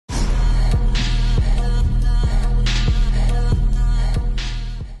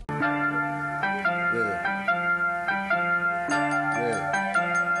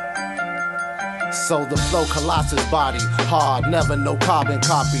So the flow colossus body, hard, never no carbon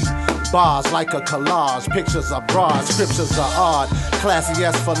copy. Bars like a collage, pictures are broad, scriptures are odd. Classy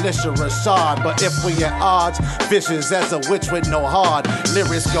as Felicia Rashad, but if we at odds, vicious as a witch with no heart.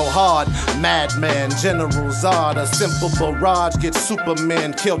 Lyrics go hard, madman, General Zod. A simple barrage gets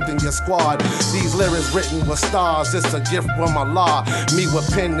Superman killed in your squad. These lyrics written with stars, it's a gift from Allah. Me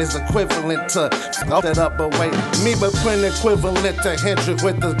with pen is equivalent to that up away. Me with pen equivalent to Hendrix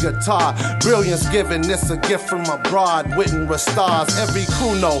with the guitar. Brilliance given, it's a gift from abroad. Written with stars, every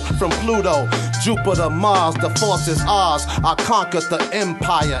crew know from Pluto, Jupiter, Mars, the force is ours. I conquered the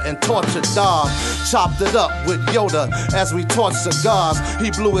empire and tortured dogs. Chopped it up with Yoda as we torched cigars. He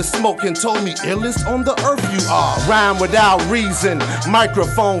blew his smoke and told me, illest on the earth you are. Rhyme without reason,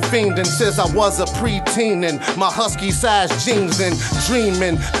 microphone fiending since I was a preteen. In my husky size jeans and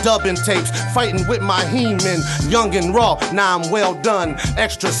dreaming, dubbing tapes, fighting with my he-men. Young and raw, now I'm well done.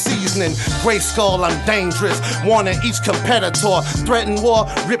 Extra seasoning, gray skull, I'm dangerous. Warning each competitor, threaten war,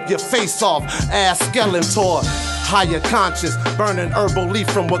 rip your face off, ass Skeletor. Higher conscious, burning herbal leaf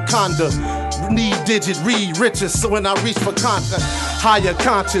from Wakanda. Need digit, read riches, so when I reach for content. Higher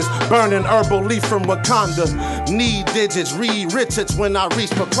conscious, burning herbal leaf from Wakanda. Need digits, read riches when I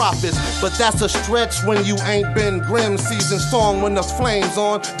reach for profits. But that's a stretch when you ain't been grim. Season storm when the flames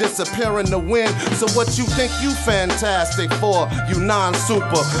on, disappear in the wind. So what you think you fantastic for, you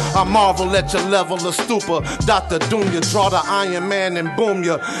non-super? I marvel at your level of stupor. Dr. Doom, you draw the Iron Man and boom,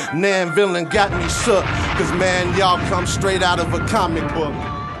 your Nan villain got me shook. Cause man, y'all come straight out of a comic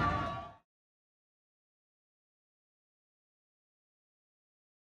book.